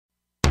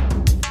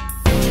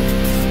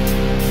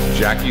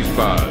Jackie's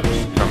Buzz,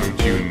 coming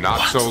to you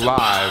not so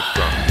live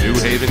from New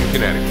Haven,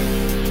 Connecticut.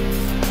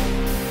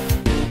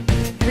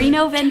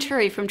 Reno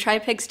Venturi from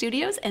Tripeg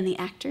Studios and the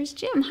Actors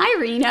Gym.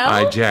 Hi, Reno.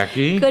 Hi,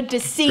 Jackie. Good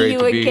to see Great you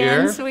to be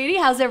again, here. sweetie.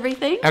 How's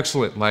everything?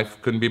 Excellent. Life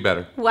couldn't be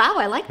better. Wow,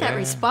 I like that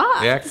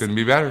response. Yeah, couldn't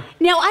be better.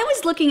 Now, I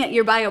was looking at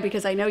your bio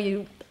because I know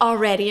you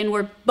already and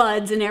we're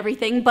buds and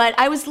everything, but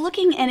I was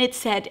looking and it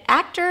said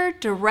actor,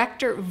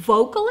 director,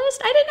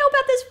 vocalist. I didn't know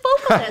about this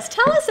vocalist.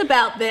 Tell us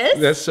about this.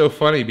 That's so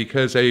funny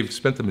because I've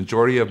spent the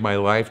majority of my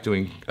life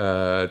doing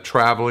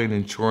traveling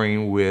and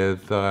touring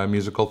with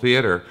musical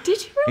theater.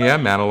 Did you really? Yeah,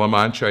 Manna La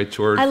Mancha. I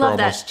toured for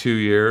almost 2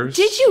 years.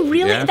 Did you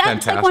really? Yeah,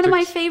 That's like one of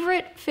my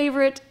fantastic.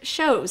 favorite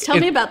shows. Tell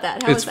me about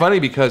that. How It's funny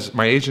because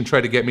my agent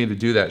tried to get me to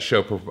do that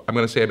show for, I'm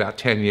going to say, about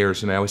 10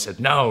 years, and I always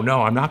said, no,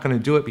 I'm not going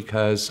to do it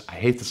because I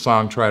hate the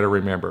song Try to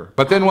Remember.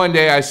 But then one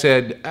day I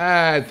said,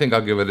 I think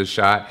I'll give it a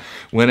shot.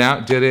 Went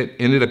out, did it,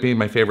 ended up being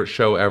my favorite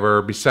show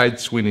ever,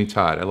 besides Sweeney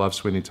Todd. I love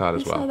Sweeney Todd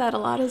as well. I saw that a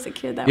lot as a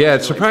kid. That yeah,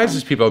 was it really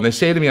surprises fun. people, and they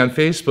say to me on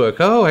Facebook,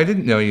 oh, I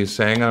didn't know you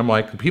sang. And I'm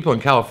like, the people in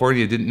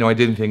California didn't know I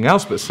did anything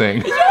else but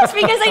sing. Yes,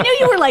 because I knew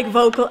you were like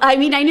vocal. I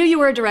mean, I knew you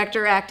were a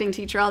director, acting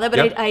teacher, all that.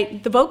 But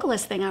Yep. the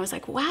vocalist thing, I was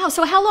like, wow.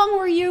 So how long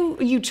were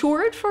you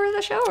toured for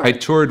the show? Or? I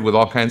toured with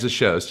all kinds of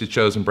shows. Did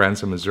shows in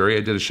Branson, Missouri.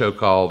 I did a show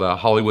called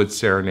Hollywood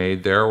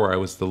Serenade there, where I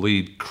was the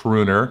lead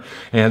crooner,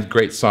 and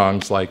great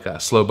songs like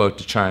Slow Boat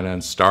to China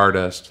and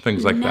Stardust,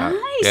 things like that.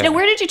 Nice. Yeah. Now,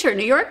 where did you tour?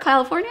 New York,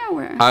 California, or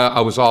where? I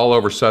was all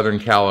over Southern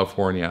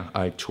California.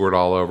 I toured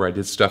all over. I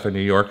did stuff in New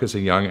York as a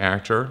young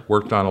actor.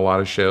 Worked on a lot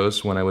of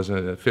shows when I was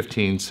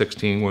 15,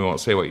 16. We won't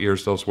say what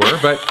years those were,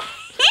 but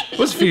it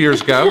was a few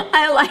years ago.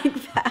 I like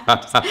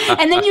that.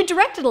 And then you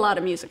directed a lot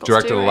of musicals.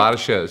 Directed too, a right? lot of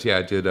shows. Yeah,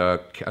 I did.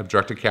 I've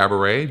directed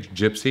Cabaret,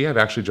 Gypsy. I've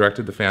actually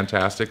directed The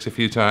Fantastics a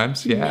few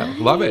times. Yeah, Nice.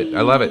 love it.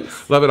 I love it.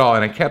 Love it all.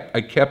 And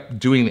I kept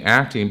doing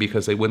acting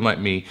because they wouldn't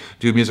let me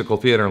do musical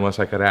theater unless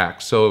I could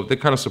act. So they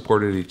kind of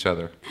supported each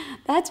other.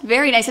 That's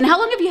very nice. And how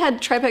long have you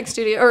had Tripeg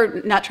Studio,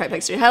 or not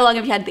Tripeg Studio? How long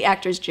have you had the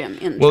Actors Gym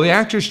in? Well, the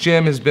Actors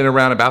Gym has been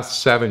around about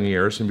 7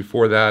 years, and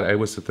before that, I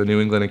was at the New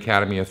England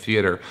Academy of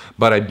Theater.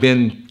 But I've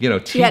been,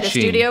 teaching. You had a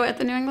studio at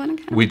the New England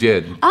Academy? We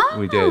did. Oh.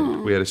 We did.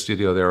 We had a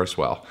studio there as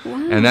well.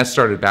 Wow. And that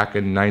started back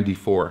in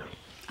 '94.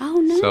 Oh,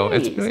 nice. So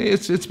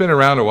it's been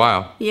around a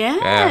while. Yes.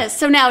 Yeah.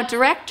 So now,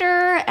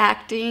 director,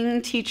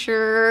 acting,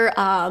 teacher,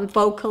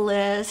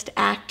 vocalist,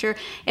 actor.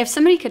 If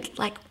somebody could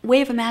like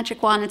wave a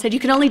magic wand and said,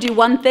 you can only do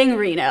one thing,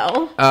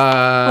 Reno,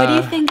 what do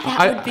you think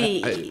that would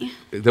be?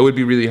 That would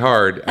be really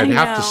hard. I'd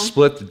have to know.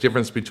 split the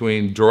difference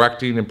between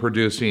directing and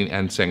producing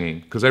and singing,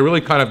 because I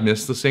really kind of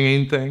miss the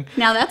singing thing.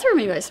 Now that threw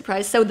me by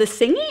surprise. So the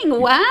singing,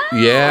 wow.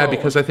 Yeah,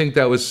 because I think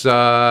that was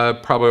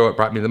probably what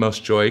brought me the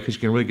most joy, because you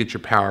can really get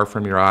your power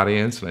from your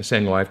audience. And I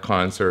sang live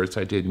concerts,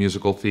 I did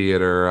musical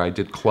theater, I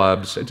did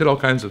clubs, I did all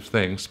kinds of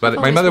things. But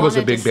my mother was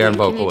a big band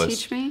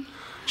vocalist. Can you teach me?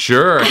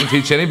 Sure, I can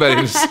teach anybody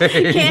to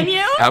sing. Can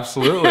you?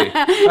 Absolutely.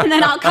 And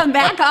then I'll come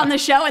back on the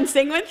show and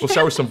sing with you. We'll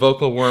start with some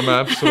vocal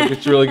warm-ups, so we'll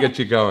really get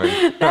you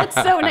going. That's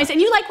so nice. And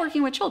you like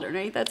working with children,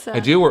 right? That's I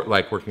do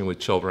like working with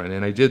children,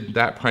 and I did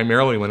that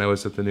primarily when I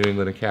was at the New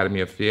England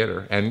Academy of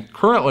Theater. And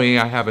currently,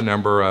 I have a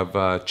number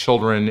of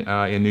children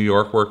in New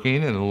York working,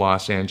 and in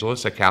Los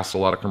Angeles. I cast a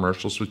lot of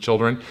commercials with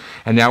children,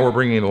 and now we're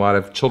bringing a lot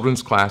of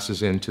children's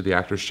classes into the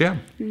Actors Gym.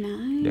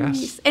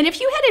 Nice. Yes. And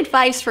if you had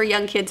advice for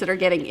young kids that are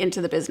getting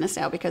into the business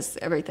now, because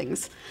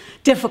everything's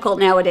difficult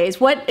nowadays,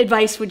 what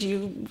advice would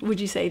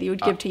you say you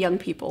would give to young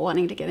people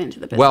wanting to get into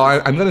the business? Well,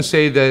 I'm going to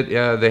say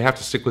that they have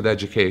to stick with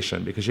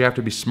education, because you have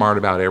to be smart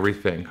about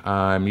everything.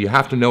 You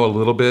have to know a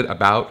little bit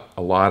about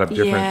a lot of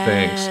different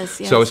things.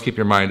 Yes. So always keep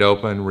your mind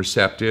open,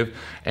 receptive,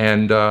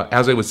 and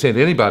as I would say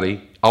to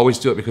anybody, always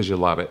do it because you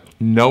love it.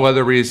 No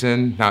other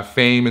reason, not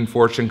fame and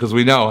fortune, because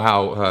we know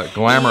how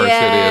glamorous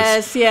it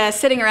is. Yes,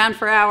 sitting around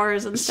for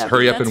hours and stuff.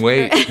 Hurry up and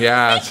wait.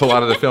 Yeah, it's a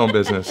lot of the film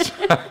business.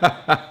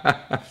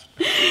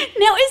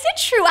 Now, is it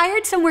true? I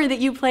heard somewhere that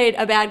you played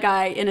a bad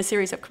guy in a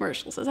series of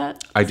commercials. Is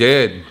that? I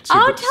did.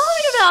 Oh, tell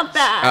me about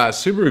that.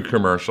 Subaru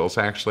commercials,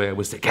 actually. I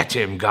was the Get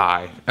Him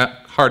guy.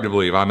 Hard to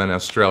believe, I'm an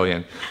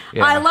Australian.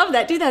 Yeah. I love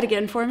that. Do that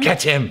again for me.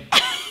 Get him.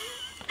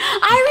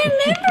 I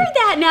remember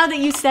that now that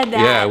you said that.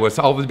 Yeah, it was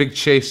all the big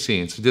chase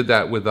scenes. I did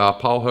that with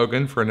Paul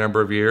Hogan for a number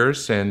of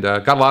years, and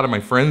got a lot of my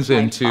friends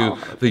into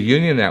the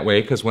union that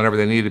way, because whenever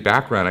they needed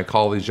background, I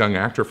call these young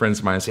actor friends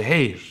of mine and say,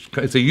 hey,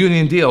 it's a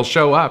union deal,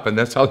 show up, and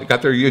that's how they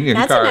got their union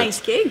That's cards. a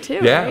nice gig, too.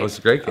 Yeah, right? it was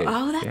a great gig.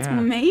 Oh, that's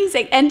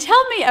amazing. And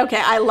tell me,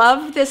 okay, I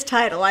love this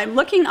title. I'm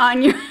looking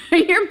on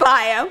your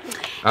bio,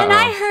 and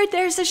I heard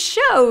there's a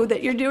show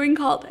that you're doing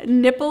called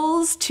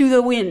Nipples to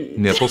the Wind.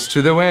 Nipples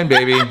to the wind,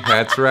 baby.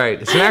 That's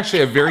right. It's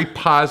actually a very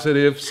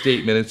positive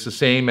statement. It's the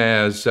same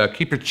as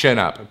keep your chin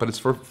up, but it's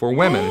for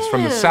women. It's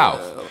from the South.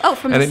 Oh,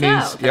 from and the it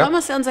South. Means, It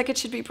almost sounds like it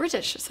should be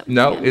British or something.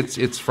 No,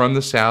 it's from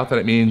the South, and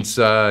it means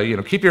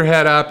keep your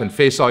head up and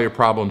face all your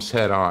problems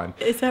head on.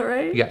 Is that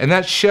right? Yeah, and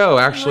that show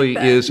actually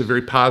that. is a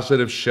very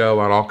positive show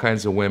on all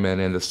kinds of women,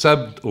 and the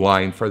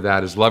subline for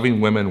that is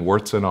loving women,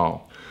 warts and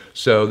all.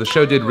 So the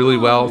show did really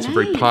well. It's a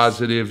very nice.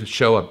 positive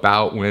show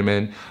about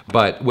women.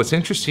 But what's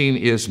interesting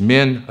is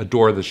men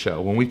adore the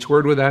show. When we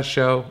toured with that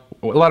show,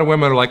 a lot of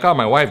women are like, "Oh,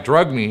 my wife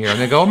drugged me here," and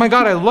they go, "Oh my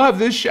God, I love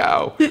this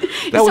show." So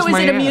is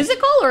it a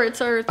musical or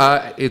it's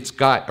a... It's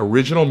got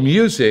original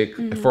music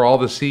for all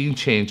the scene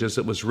changes.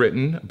 It was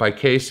written by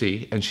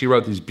Casey, and she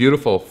wrote these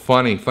beautiful,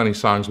 funny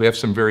songs. We have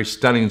some very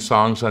stunning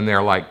songs on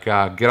there, like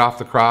 "Get Off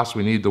the Cross,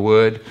 We Need the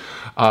Wood."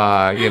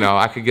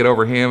 I could get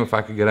over him if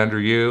I could get under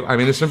you. I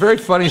mean, there's some very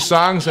funny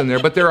songs in there,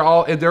 but they're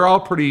all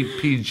pretty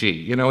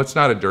PG. It's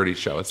not a dirty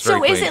show. It's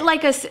very clean. Is it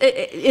like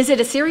is it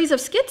a series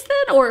of skits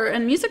then,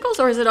 and musicals,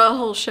 or is it a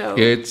whole show?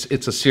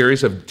 It's a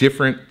series of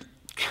different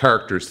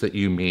characters that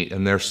you meet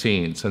and their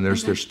scenes, and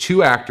there's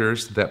 2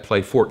 actors that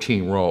play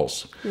 14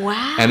 roles.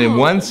 Wow. And in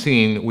one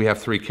scene we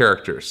have 3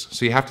 characters,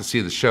 so you have to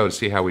see the show to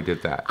see how we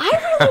did that. I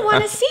really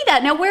want to see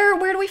that. Now where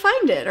do we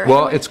find it?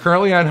 Well, it's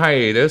currently on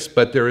hiatus,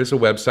 but there is a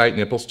website,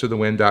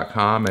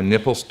 nipplesToTheWind.com and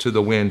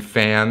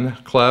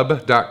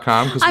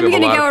nipplesToTheWindFanClub.com. I'm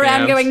going to go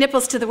around going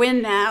Nipples to the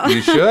Wind now.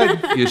 You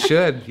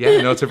should.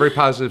 Yeah, it's a very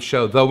positive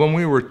show. Though when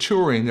we were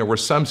touring, there were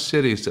some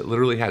cities that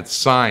literally had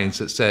signs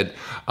that said,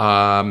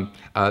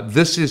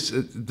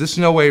 this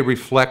no way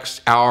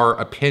reflects our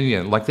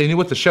opinion. Like they knew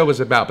what the show was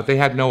about, but they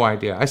had no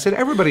idea. I said,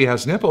 everybody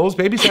has nipples.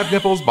 Babies have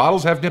nipples.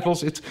 Bottles have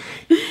nipples. It's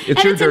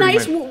a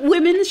nice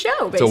women's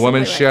show, basically. It's a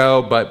women's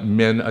show, but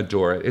men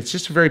adore it. It's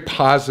just a very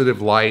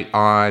positive light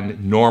on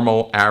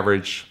normal,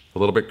 average, a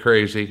little bit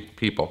crazy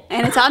people.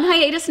 And it's on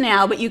hiatus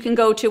now, but you can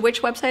go to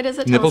which website is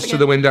it?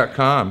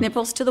 NipplesToTheWind.com.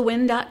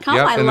 NipplesToTheWind.com.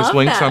 Yep, I and love there's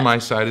links that. on my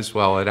site as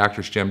well at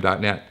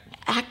actorsgym.net.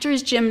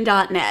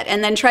 actorsgym.net.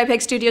 And then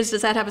Tripeg Studios,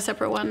 does that have a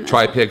separate one?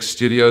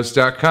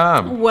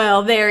 TripegStudios.com.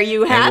 Well, there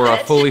you have it. And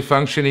we're a fully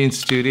functioning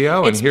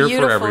studio and here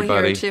for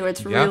everybody. It's beautiful here, too.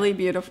 It's really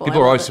beautiful.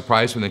 People are always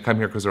surprised when they come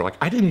here because they're like,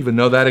 I didn't even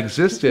know that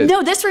existed.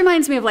 No, this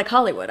reminds me of like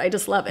Hollywood. I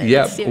just love it.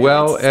 Yeah, it's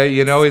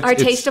our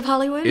taste of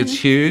Hollywood. It's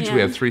huge. Yeah.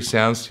 We have 3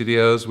 sound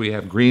studios. We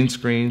have green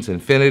screens,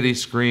 infinity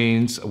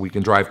screens. We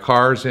can drive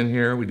cars in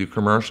here. We do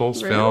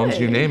commercials, films,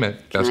 you name it.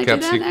 Can Best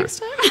kept secret. Next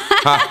time?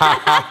 You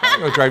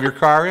want to drive your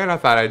car in? I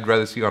thought I'd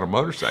rather see you on a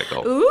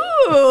motorcycle.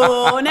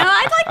 Ooh, now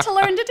I'd like to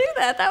learn to do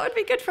that. That would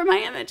be good for my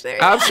image there.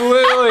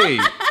 Absolutely.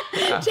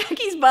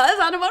 Jackie's Buzz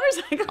on a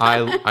motorcycle.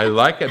 I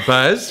like it.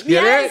 Buzz?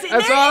 Get yes, it?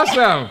 That's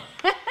awesome.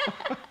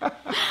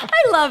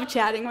 I love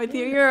chatting with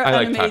you. You're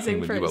an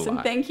amazing person.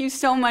 Thank you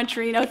so much,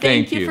 Reno.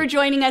 Thank you for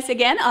joining us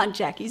again on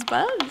Jackie's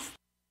Buzz.